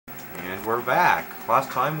And we're back.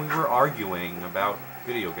 Last time we were arguing about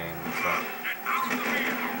video games and stuff.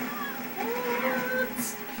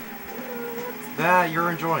 That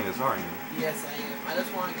you're enjoying this, aren't you? Yes, I am. I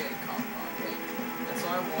just want to get caught. Okay, that's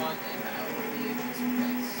what I want, and I will leave this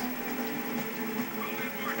place.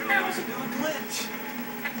 That was a new glitch.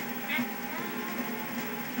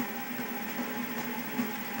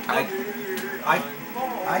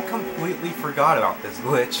 I completely forgot about this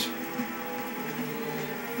glitch.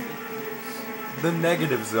 The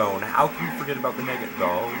negative zone. How can you forget about the negative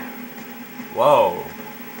zone? Whoa.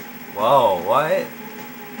 Whoa, what?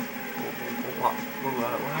 What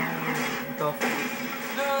the f...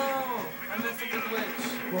 No! I messed up the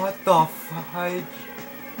glitch. What the fudge?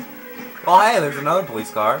 Well, hey, there's another police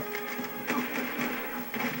car.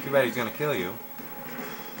 Too bad he's gonna kill you.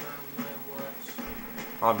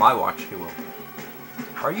 On my watch, he will.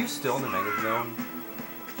 Are you still in the negative zone?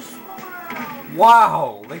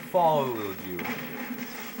 Wow! They followed you.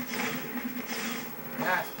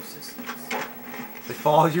 That's persistence. They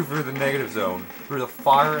followed you through the negative zone. Through the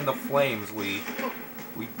fire and the flames, we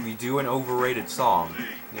do an overrated song.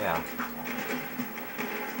 Yeah.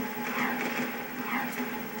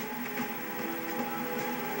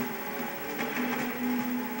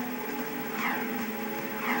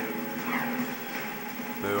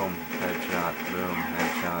 Boom, headshot, boom,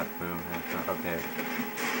 headshot, boom, headshot. Okay.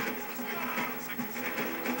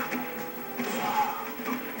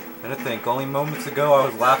 And I think only moments ago I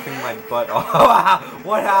was laughing my butt off.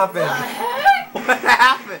 What happened? What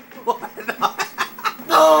happened? What the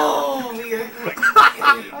No!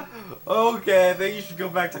 Okay, I think you should go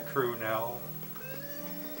back to crew now.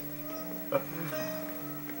 I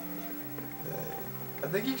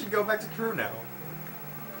think you should go back to crew now.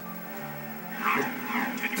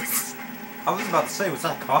 I was about to say, was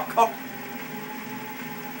that a cop car?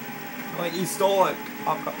 Like, you stole a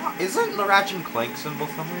cop car. Isn't the Ratchet and Clank symbol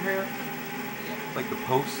somewhere here? Like the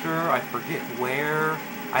poster? I forget where.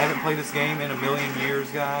 I haven't played this game in a million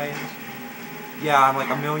years, guys. Yeah, I'm like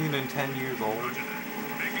 1,010 years old.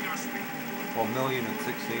 Well,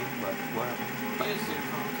 1,016, but whatever.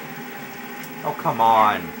 Oh, come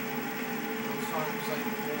on.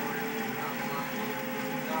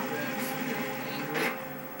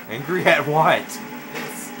 Angry at what?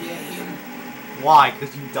 This game. Why?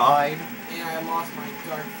 Because you died? And I lost my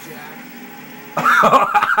Dark Jack.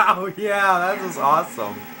 Oh yeah, that was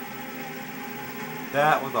awesome.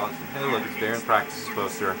 That was awesome. Hey look, it's Darren's practice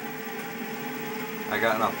poster. I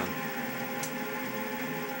got nothing.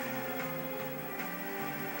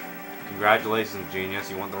 Congratulations, genius,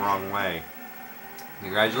 you went the wrong way.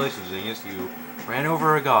 Congratulations, genius, you ran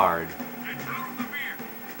over a guard.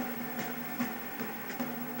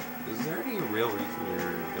 Is there any real reason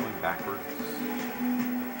you're going backwards?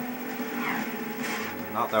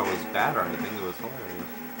 Not that it was bad or anything, it was hilarious.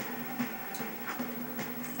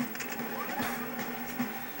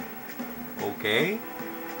 Okay.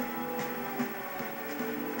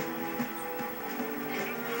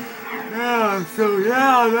 Yeah, so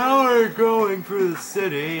yeah, now we're going through the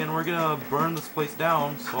city and we're gonna burn this place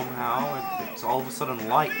down somehow. It's all of a sudden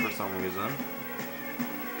light for some reason.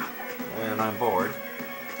 And I'm bored.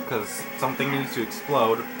 Because something needs to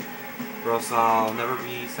explode, or else I'll never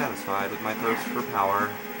be satisfied with my thirst for power.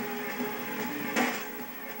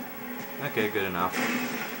 Okay, good enough.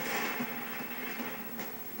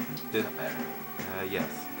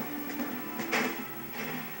 Yes.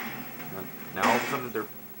 Now all of a sudden they're...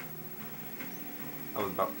 I was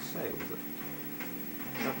about to say, was it...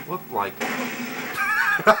 That looked like...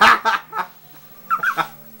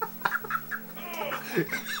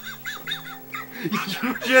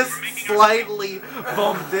 You just slightly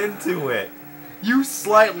bumped into it. You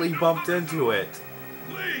slightly bumped into it.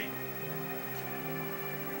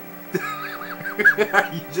 Are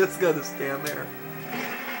you just gonna stand there?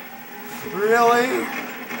 Really?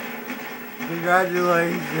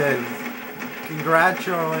 Congratulations.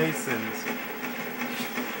 Congratulations.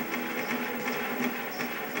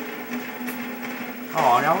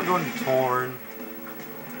 Oh, now we're going to Torn.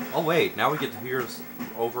 Oh wait, now we get to hear us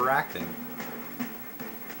overacting.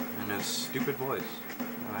 And his stupid voice.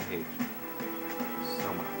 That I hate.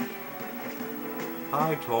 So much.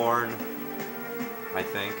 Hi, Torn. I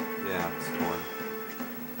think. Yeah, it's Torn.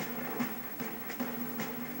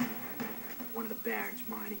 One of the Baron's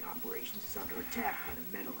mining operations is under attack by the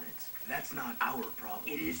metalheads. That's not our problem.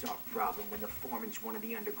 It is our problem when the foreman's one of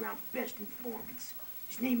the underground's best informants.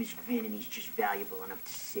 His name is Vin, and he's just valuable enough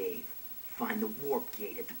to save. Find the warp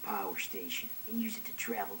gate at the power station and use it to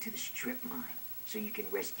travel to the strip mine so you can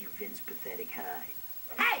rescue Vin's pathetic hide.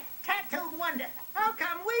 Hey, tattooed wonder, how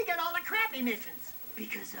come we get all the crappy missions?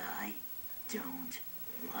 Because I don't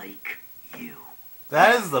like you.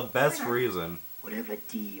 That is the best reason. Whatever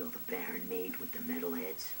deal the Baron made with the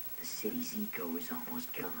metalheads, the city's eco is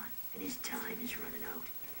almost gone, and his time is running out.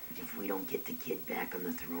 If we don't get the kid back on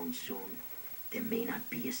the throne soon, there may not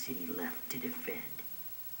be a city left to defend.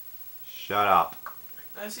 Shut up.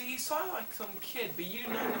 Now see, you saw like some kid, but you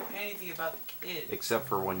do not know anything about the kid. Except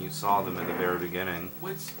for when you saw them at the very beginning.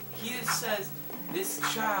 Which, he just says, this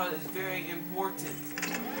child is very important.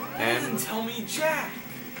 And Doesn't tell me Jack.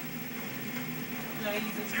 Yeah,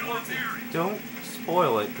 he's important. don't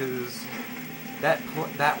spoil it, because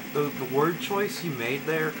the word choice you made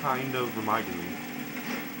there kind of reminded me.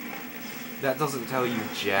 That doesn't tell you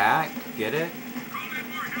Jack, get it?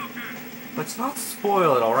 Let's not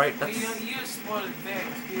spoil it, alright? But you know, you just spoiled it there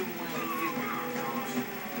because people want to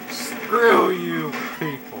figure it. Screw you,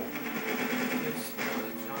 people. You just spoiled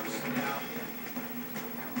it, Josh. Now.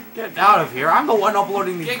 Get out of here. I'm the one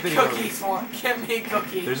uploading these Get videos. cookies, get me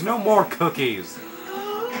cookies. There's no more cookies.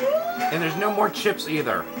 And there's no more chips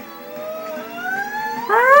either.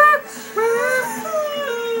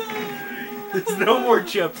 There's no more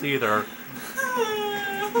chips either.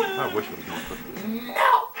 I wish it was more cookies.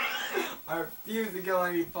 No! I refuse to go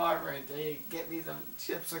any farther until you get me some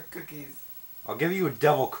chips or cookies. I'll give you a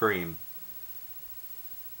devil cream.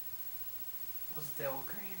 What's devil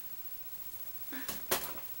cream?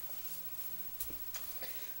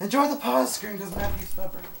 Enjoy the pause screen because Matthew's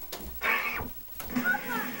pepper.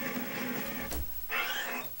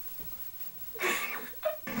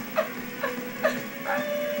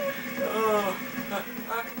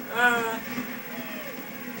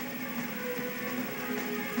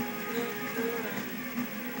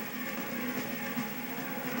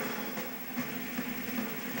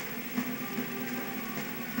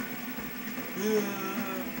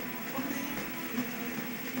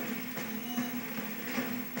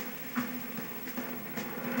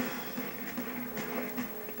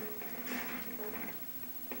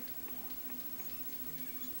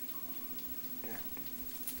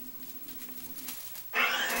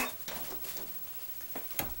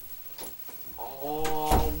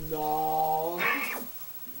 Oh no.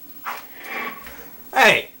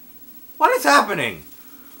 Hey! What is happening?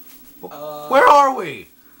 Uh, Where are we?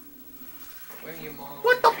 Where's your mom?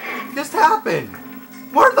 What the f just happened?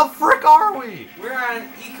 Where the frick are we? We're at an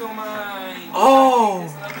eco mine. Oh!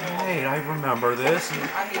 This level. Hey, I remember this. I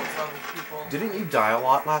hate this level, people. Didn't you die a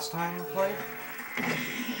lot last time you played?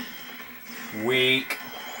 Weak.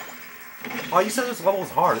 Oh, you said this level was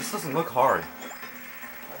hard. This doesn't look hard.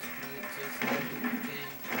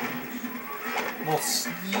 Well,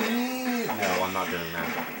 no, I'm not doing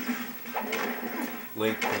that.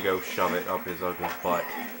 Link can go shove it up his ugly butt.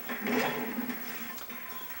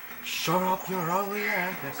 Shut up your ugly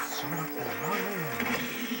ass. Shut up your ugly ass.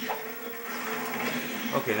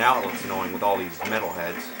 Okay, now it looks annoying with all these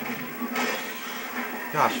metalheads.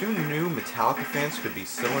 Gosh, who knew Metallica fans could be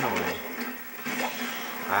so annoying?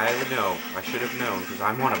 I would know. I should have known, because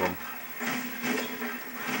I'm one of them.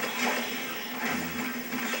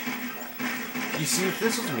 You see, if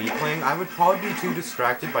this was me playing, I would probably be too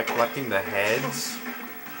distracted by collecting the heads.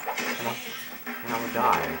 And I would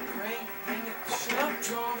die. Frank, dang it. Shut up,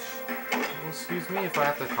 Josh. Well, excuse me if I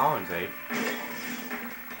have to commentate.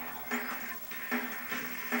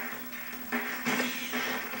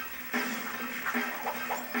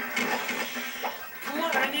 Come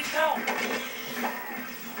on, I need help.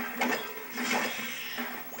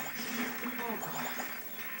 Oh, God.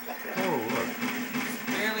 Oh, look.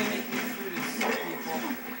 Barely make me through this, people.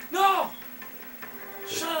 No!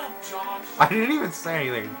 Shut up, Josh. I didn't even say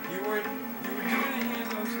anything. You were doing the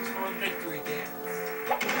hand motions for a victory dance.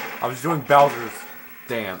 I was doing Bowser's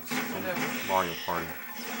dance in Whatever. Mario Party.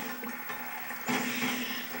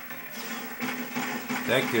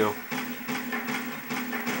 Thank you.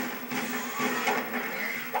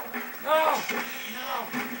 No! No!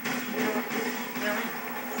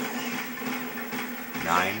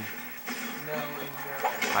 9. No, injury.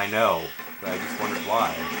 I know, but I just wondered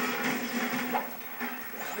why.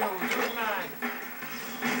 No, do it live.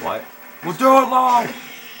 What? We'll do it live!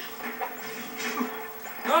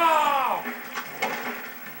 No!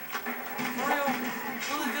 For real?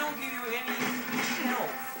 Well, they don't give you any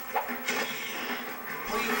health.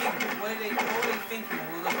 What do you think? What are they thinking?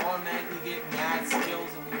 Will they automatically get mad skills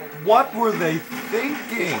and we won't? What were they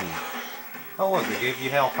thinking? Oh look, they gave you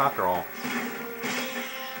health after all.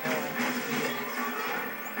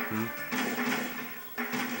 Hmm?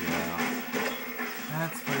 Yeah.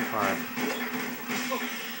 That's pretty hard.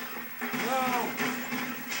 No!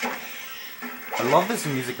 I love this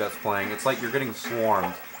music that's playing. It's like you're getting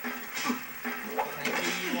swarmed. Thank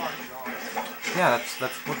Yeah,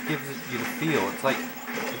 that's what gives you the feel. It's like,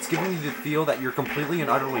 it's giving you the feel that you're completely and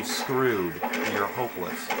utterly screwed and you're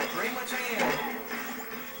hopeless. Pretty much I am.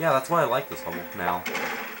 Yeah, that's why I like this level now.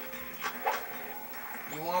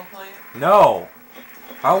 You wanna play it? No!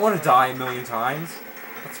 I don't want to die a million times.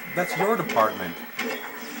 That's your department.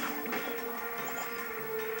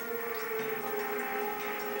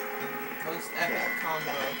 Most epic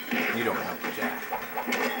combo. You don't know Jack.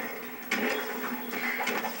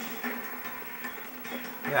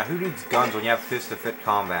 Yeah, who needs guns when you have fist-to-fit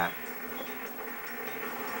combat?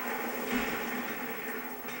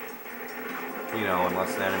 You know,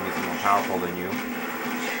 unless the enemy's more powerful than you.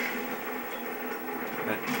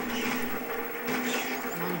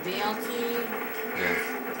 On BLT. Yes.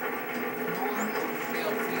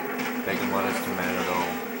 BLT. Bacon, lettuce, tomato. No.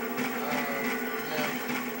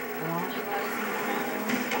 Bologna rice and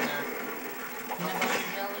tomato. No. Peanut butter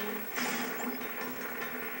jelly.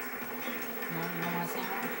 No, you don't want a sandwich?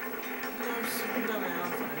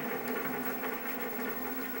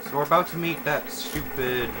 So we're about to meet that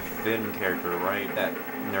stupid Vin character, right? That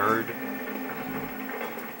nerd.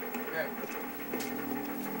 Yeah.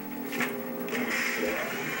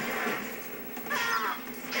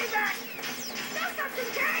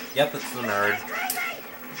 Yep, it's the nerd.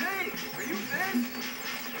 Hey, are you Vin?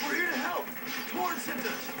 We're here to help. Torn sent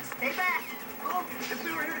us. Stay back. Well, if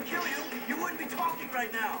we were here to kill you, you wouldn't be talking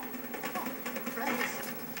right now. Oh, thanks.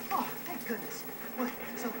 Oh, thank goodness.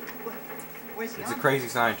 Where's the It's a other? crazy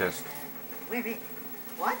scientist. Where is?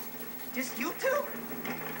 What? Just you two?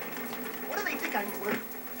 What do they think I'm worth?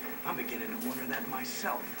 I'm beginning to wonder that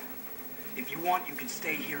myself. If you want, you can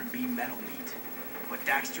stay here and be metal meat. But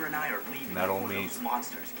Daxter and I are leaving Metal before meat. those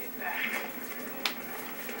monsters get back.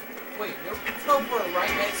 Wait, no, let's go for it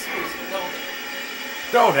right next to his building.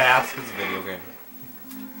 Don't ask. It's a video game.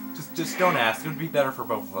 Just don't ask. It would be better for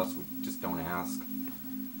both of us. We just don't ask.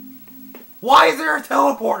 Why is there a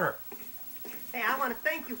teleporter? Hey, I want to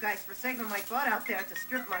thank you guys for saving my butt out there at the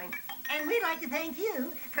strip mine. And we'd like to thank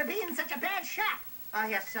you for being such a bad shot. Oh,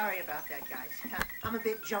 yeah, sorry about that, guys. I'm a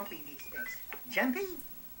bit jumpy these days. Jumpy?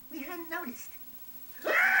 We hadn't noticed.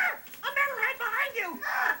 Ah! A metalhead behind you!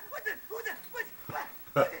 Ah!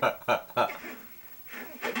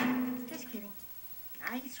 Just kidding.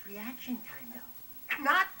 Nice reaction time, though.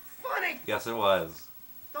 Not funny! Yes, it was.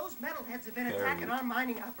 Those metalheads have been Very. attacking our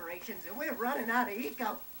mining operations, and we're running out of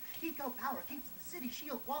eco. Eco power keeps the city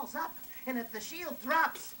shield walls up, and if the shield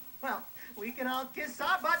drops, well, we can all kiss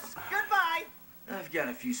our butts goodbye! I've got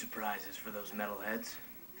a few surprises for those metalheads.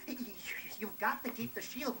 You've got to keep the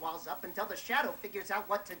shield walls up until the shadow figures out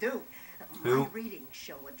what to do. Who? My readings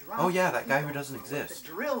show a drop. Oh, yeah, in that guy who eco doesn't power at exist. The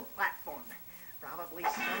drill platform. Probably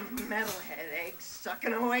some metalhead egg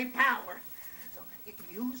sucking away power. So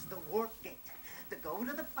use the warp gate to go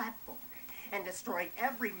to the platform and destroy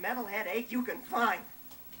every metalhead egg you can find.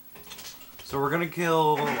 So we're gonna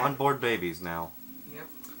kill unborn babies now. Yep.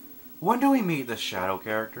 When do we meet the shadow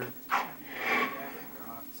character? Yeah, I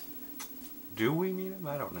forgot. Do we meet him?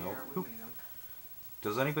 I don't know. Yeah, Who? we meet him.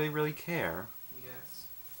 Does anybody really care? Yes.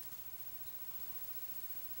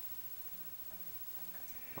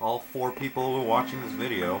 All 4 people who are watching this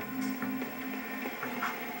video.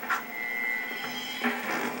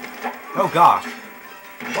 Oh gosh!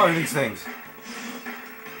 What are these things?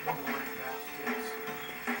 Orange bastards.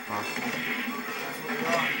 Huh? That's what we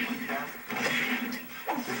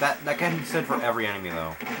are. That can be said for every enemy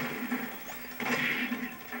though.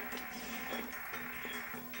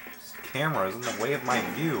 This camera is in the way of my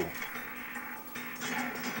view.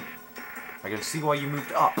 I can see why you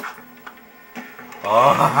moved up.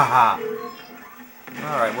 Oh, ha, ha, ha.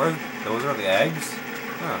 Alright, those are the eggs?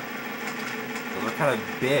 Huh. Those are kind of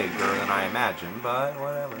bigger than I imagined, but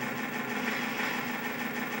whatever.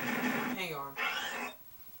 Hang on.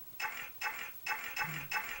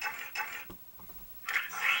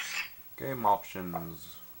 Game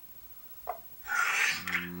options.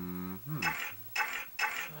 Mm-hmm.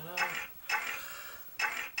 Shut up.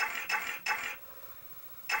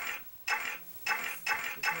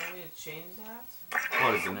 There's no way to change that?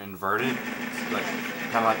 What is it, inverted? Like,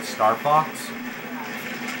 kind of like Star Fox?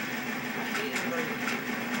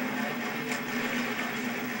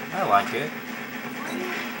 I like it.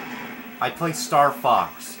 I play Star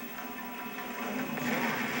Fox.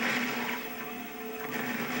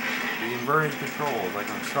 The inverted controls, like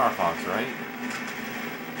on Star Fox, right?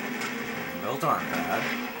 Those aren't bad.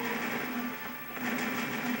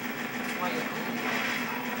 That's why you own me.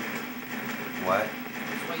 What?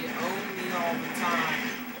 That's why you own me all the time.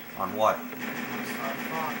 On what? Star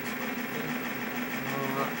Fox, what do you think?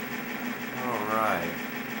 Alright.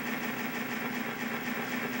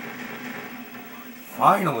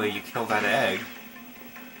 Finally, you killed that egg.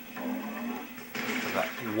 That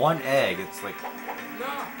one egg, it's like...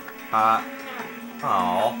 No.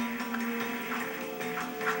 Oh.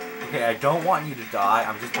 Okay, I don't want you to die.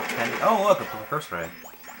 I'm just pretending. Oh, look, a precursor egg.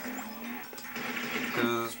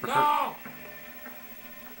 Because No!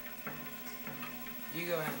 You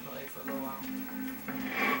go ahead and play for a little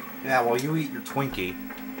while. yeah, well, you eat your Twinkie.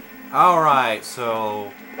 Alright,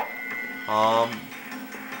 so...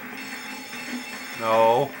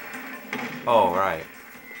 No. Oh, right.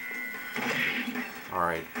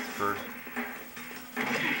 Alright, for...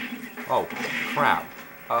 Oh, crap.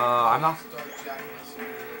 I'm not... Dark Jack unless you need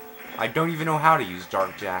it. I don't even know how to use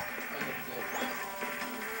Dark Jack. Okay,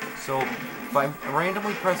 So, if I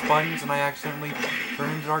randomly press buttons and I accidentally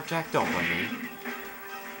turn into Dark Jack, don't blame me.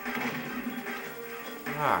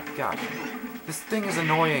 Ah, gosh. This thing is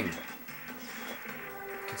annoying.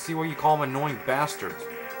 I can see why you call them annoying bastards.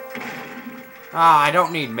 Ah, I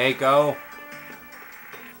don't need Mako.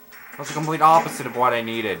 That's the complete opposite of what I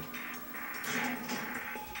needed.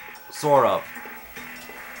 Sort of.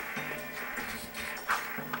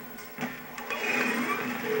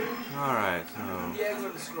 Alright, so... the eggs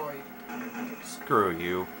are destroyed. Screw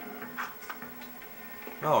you.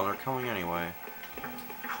 Oh, they're coming anyway.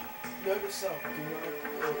 Note yourself. Do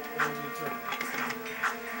not do turn.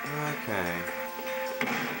 Okay.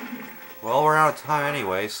 Well, we're out of time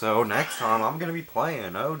anyway, so next time I'm gonna be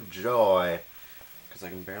playing. Oh joy. Because I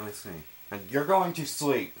can barely see. And you're going to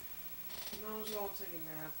sleep. No, I was going to take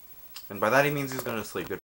a nap. And by that he means he's gonna sleep. Good.